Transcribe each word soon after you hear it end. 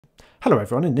Hello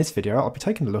everyone, in this video I'll be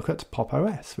taking a look at Pop!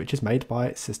 OS, which is made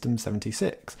by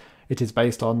System76. It is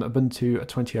based on Ubuntu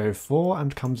 2004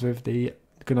 and comes with the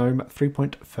Gnome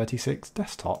 3.36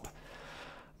 desktop.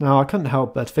 Now I couldn't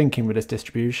help but thinking with this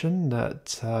distribution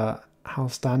that how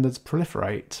standards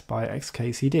proliferate by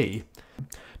XKCD.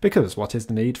 Because what is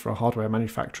the need for a hardware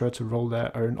manufacturer to roll their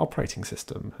own operating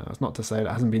system? It's not to say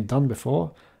that hasn't been done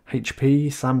before. HP,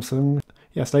 Samsung,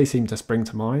 yes, they seem to spring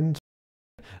to mind.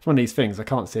 It's one of these things, I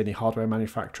can't see any hardware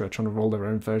manufacturer trying to roll their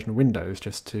own version of Windows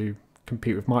just to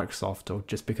compete with Microsoft or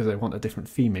just because they want a different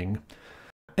theming.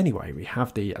 Anyway, we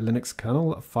have the Linux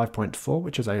kernel 5.4,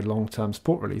 which is a long-term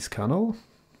support release kernel.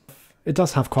 It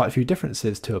does have quite a few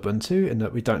differences to Ubuntu in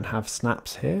that we don't have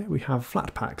snaps here, we have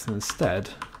Flatpaks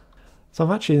instead. So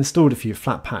I've actually installed a few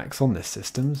Flatpaks on this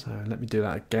system, so let me do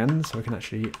that again so we can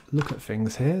actually look at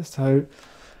things here. So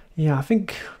yeah, I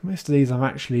think most of these I've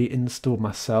actually installed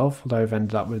myself, although I've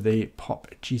ended up with the Pop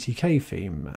GTK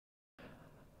theme.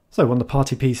 So one of the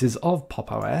party pieces of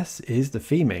Pop! OS is the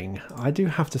theming. I do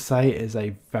have to say it is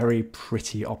a very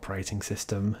pretty operating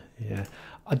system. Yeah,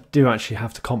 I do actually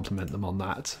have to compliment them on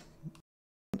that.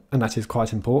 And that is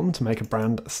quite important to make a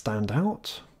brand stand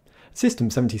out.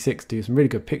 System76 do some really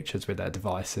good pictures with their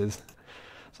devices.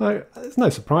 So it's no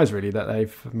surprise really that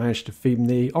they've managed to theme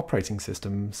the operating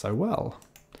system so well.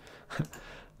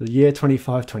 The year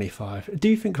 2525. Do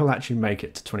you think we'll actually make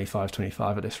it to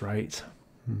 2525 at this rate?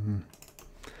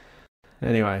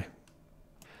 Anyway,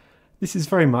 this is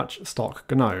very much stock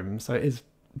Gnome, so it is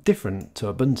different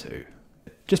to Ubuntu.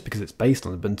 Just because it's based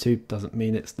on Ubuntu doesn't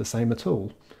mean it's the same at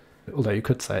all. Although you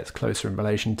could say it's closer in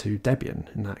relation to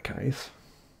Debian in that case.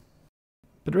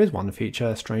 But there is one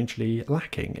feature strangely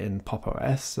lacking in Pop!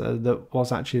 OS that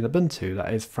was actually in Ubuntu,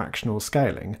 that is fractional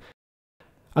scaling.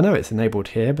 I know it's enabled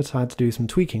here, but I had to do some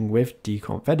tweaking with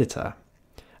dconf editor.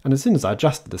 And as soon as I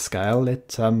adjusted the scale,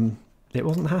 it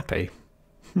wasn't happy.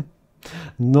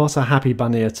 Not a happy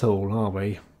bunny at all, are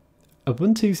we?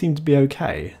 Ubuntu seemed to be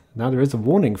okay. Now there is a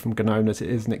warning from Gnome that it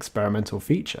is an experimental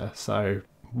feature, so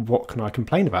what can I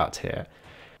complain about here?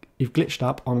 You've glitched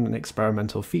up on an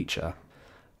experimental feature,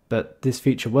 but this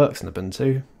feature works in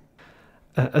Ubuntu.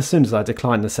 As soon as I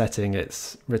decline the setting,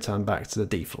 it's returned back to the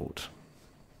default.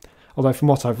 Although from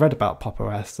what I've read about Pop!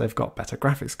 OS, they've got better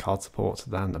graphics card support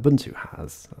than Ubuntu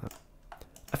has.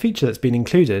 A feature that's been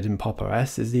included in Pop!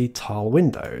 OS is the tile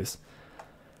windows.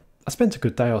 I spent a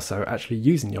good day or so actually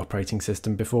using the operating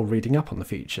system before reading up on the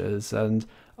features, and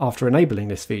after enabling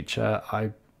this feature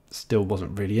I still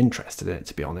wasn't really interested in it,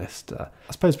 to be honest. I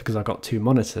suppose because I've got two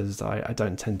monitors I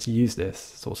don't tend to use this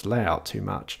sort of layout too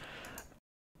much.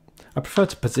 I prefer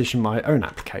to position my own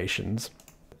applications.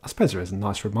 I suppose there is a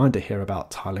nice reminder here about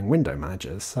tiling window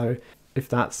managers, so if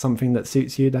that's something that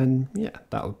suits you, then yeah,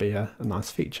 that'll be a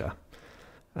nice feature.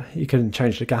 You can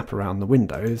change the gap around the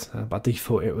windows. By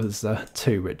default it was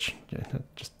 2, which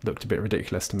just looked a bit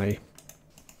ridiculous to me.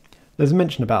 There's a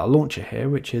mention about a launcher here,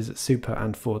 which is super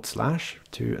and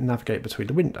 / to navigate between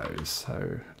the windows.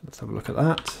 So let's have a look at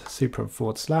that. Super and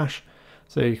 /.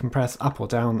 So you can press up or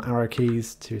down arrow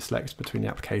keys to select between the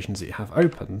applications that you have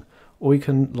open, or you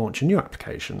can launch a new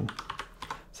application.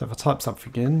 So if I type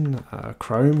something in,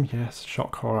 Chrome, yes,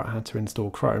 shock horror, I had to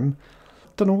install Chrome.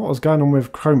 Don't know what was going on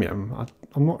with Chromium.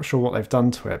 I'm not sure what they've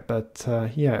done to it, but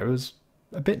yeah, it was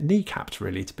a bit kneecapped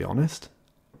really, to be honest.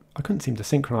 I couldn't seem to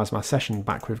synchronise my session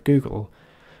back with Google,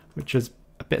 which is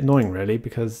a bit annoying really,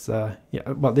 because yeah,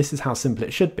 well, this is how simple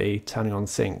it should be, turning on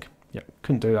sync. Yeah,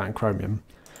 couldn't do that in Chromium.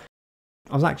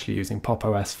 I was actually using Pop!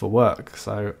 OS for work,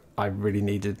 so I really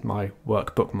needed my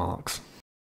work bookmarks.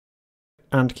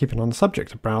 And keeping on the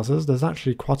subject of browsers, there's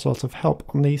actually quite a lot of help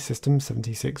on the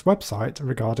System76 website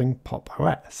regarding Pop!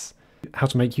 OS. How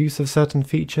to make use of certain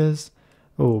features,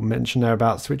 mention there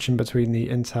about switching between the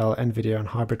Intel, Nvidia and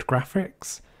hybrid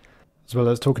graphics, as well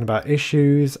as talking about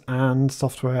issues and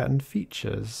software and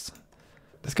features.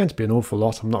 There's going to be an awful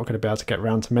lot I'm not going to be able to get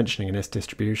around to mentioning in this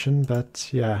distribution, but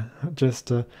yeah, just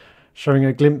showing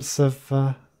a glimpse of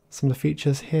some of the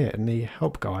features here in the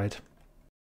help guide.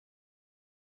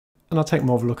 And I'll take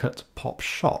more of a look at Pop!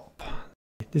 Shop.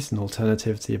 This is an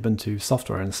alternative to the Ubuntu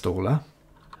software installer.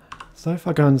 So if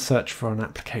I go and search for an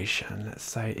application, let's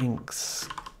say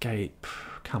Inkscape,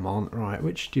 come on, right,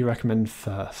 which do you recommend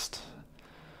first?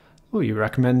 Oh, you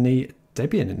recommend the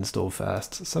Debian install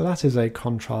first. So that is a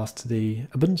contrast to the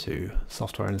Ubuntu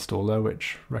software installer,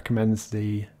 which recommends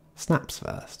the snaps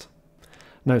first.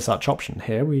 No such option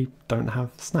here, we don't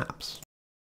have snaps.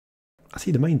 I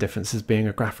see the main difference as being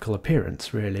a graphical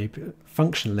appearance really, but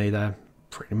functionally they're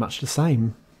pretty much the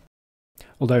same.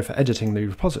 Although for editing the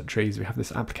repositories we have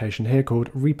this application here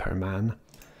called RepoMan.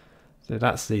 So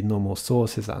that's the normal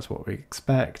sources, that's what we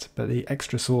expect, but the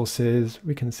extra sources,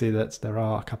 we can see that there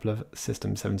are a couple of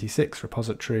System76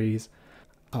 repositories,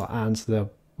 and the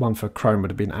one for Chrome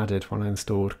would have been added when I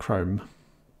installed Chrome.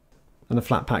 And the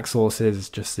Flatpak sources is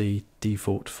just the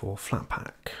default for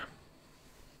Flatpak.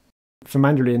 For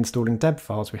manually installing deb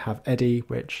files, we have Eddy,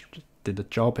 which did the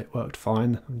job, it worked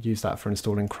fine. Use that for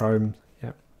installing Chrome.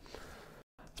 Yeah.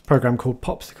 It's a program called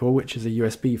Popsicle, which is a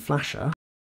USB flasher.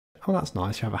 Oh, that's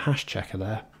nice, you have a hash checker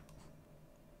there.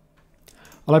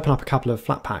 I'll open up a couple of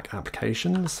Flatpak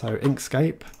applications. So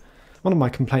Inkscape. One of my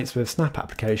complaints with Snap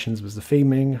applications was the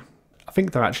theming. I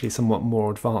think they're actually somewhat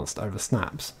more advanced over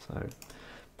snaps. So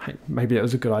maybe it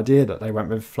was a good idea that they went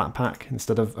with Flatpak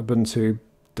instead of Ubuntu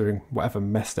doing whatever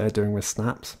mess they're doing with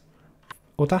snaps.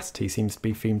 Audacity seems to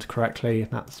be themed correctly.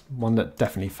 That's one that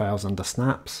definitely fails under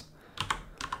snaps.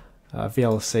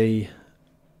 VLC.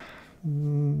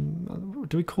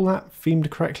 Do we call that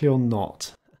themed correctly or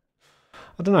not?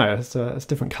 I don't know, it's a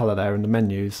different colour there in the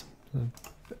menus.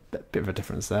 A bit of a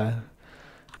difference there.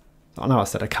 I know I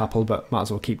said a couple, but might as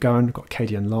well keep going. We've got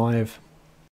Kdenlive Live.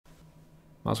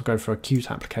 Might as well go for a Qt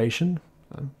application.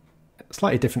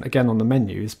 Slightly different again on the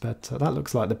menus, but that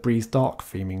looks like the Breeze Dark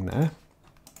theming there.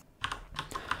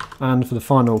 And for the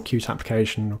final Qt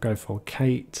application, we'll go for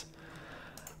Kate.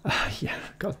 Yeah,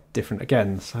 got different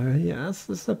again. So yeah,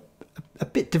 it's a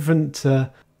bit different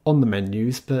on the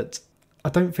menus, but I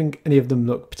don't think any of them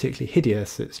look particularly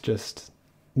hideous. It's just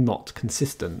not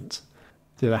consistent.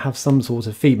 So they have some sort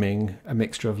of theming, a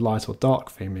mixture of light or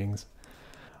dark themings.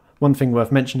 One thing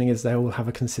worth mentioning is they all have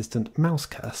a consistent mouse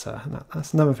cursor. And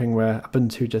that's another thing where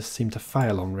Ubuntu just seemed to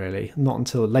fail on, really. Not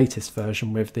until the latest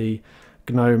version with the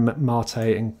Gnome,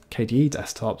 Mate and KDE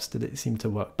desktops did it seem to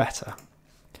work better.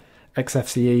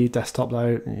 XFCE desktop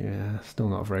though, yeah, still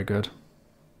not very good.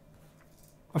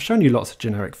 I've shown you lots of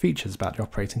generic features about the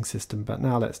operating system, but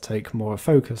now let's take more of a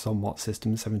focus on what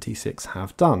System76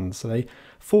 have done. So they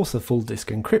force a full disk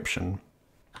encryption.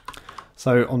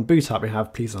 So on boot up we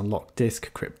have please unlock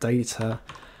disk, crypt data.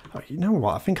 Oh, you know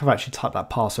what, I think I've actually typed that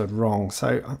password wrong,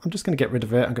 so I'm just going to get rid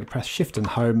of it. I'm going to press Shift and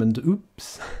Home and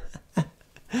oops.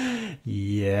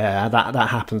 Yeah, that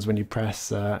happens when you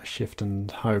press Shift and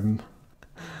Home.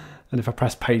 And if I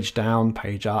press page down,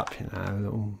 page up, you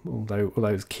know, all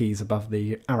those keys above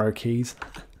the arrow keys.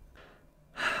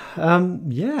 Don't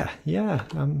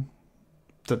know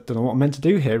what I'm meant to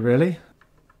do here, really.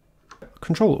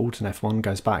 Control Alt and F1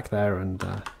 goes back there, and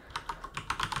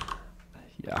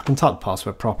yeah, I can type the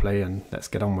password properly, and let's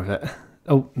get on with it.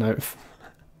 Oh no,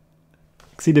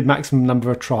 exceeded maximum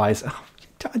number of tries.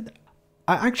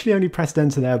 I actually only pressed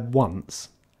enter there once.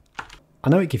 I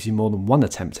know it gives you more than one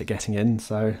attempt at getting in,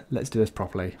 so let's do this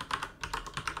properly.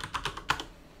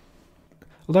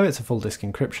 Although it's a full disk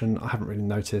encryption, I haven't really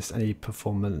noticed any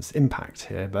performance impact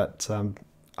here, but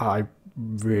I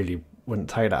really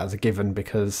wouldn't take that as a given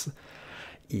because,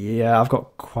 yeah, I've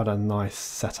got quite a nice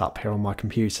setup here on my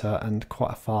computer and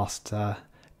quite a fast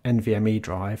NVMe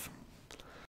drive.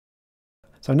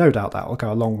 So no doubt that will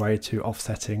go a long way to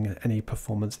offsetting any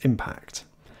performance impact.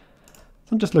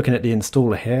 So I'm just looking at the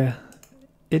installer here.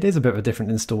 It is a bit of a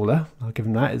different installer, I'll give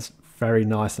them that. It's very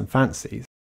nice and fancy.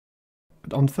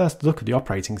 But on first look at the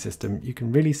operating system, you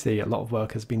can really see a lot of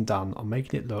work has been done on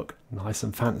making it look nice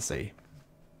and fancy.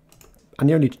 And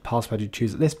the only password you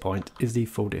choose at this point is the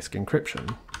full disk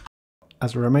encryption,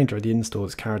 as the remainder of the install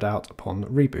is carried out upon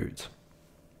reboot.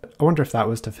 I wonder if that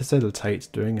was to facilitate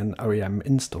doing an OEM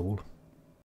install.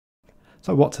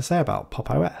 So what to say about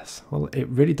Pop! OS? Well, it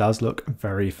really does look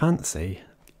very fancy.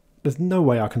 There's no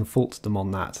way I can fault them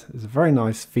on that. It's a very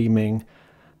nice theming.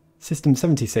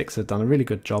 System76 have done a really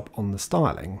good job on the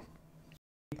styling.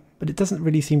 But it doesn't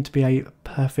really seem to be a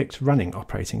perfect running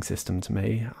operating system to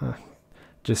me.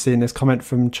 Just seeing this comment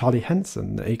from Charlie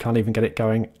Henson that he can't even get it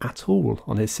going at all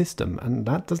on his system, and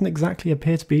that doesn't exactly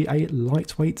appear to be a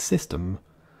lightweight system.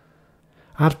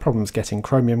 I had problems getting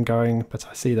Chromium going, but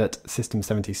I see that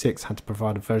System76 had to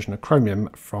provide a version of Chromium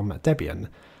from Debian.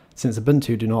 Since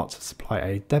Ubuntu do not supply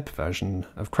a deb version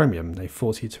of Chromium, they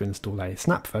force you to install a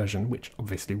snap version, which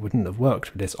obviously wouldn't have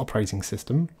worked with this operating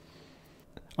system.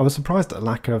 I was surprised at the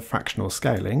lack of fractional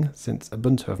scaling, since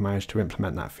Ubuntu have managed to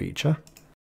implement that feature.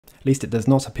 At least it does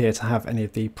not appear to have any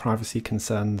of the privacy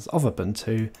concerns of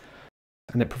Ubuntu,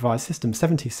 and it provides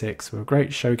System76 with a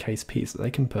great showcase piece that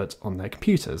they can put on their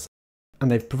computers.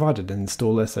 And they've provided an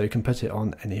installer so you can put it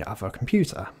on any other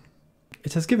computer.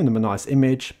 It has given them a nice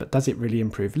image, but does it really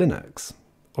improve Linux?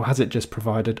 Or has it just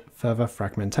provided further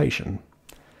fragmentation?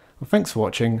 Well, thanks for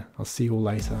watching, I'll see you all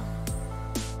later.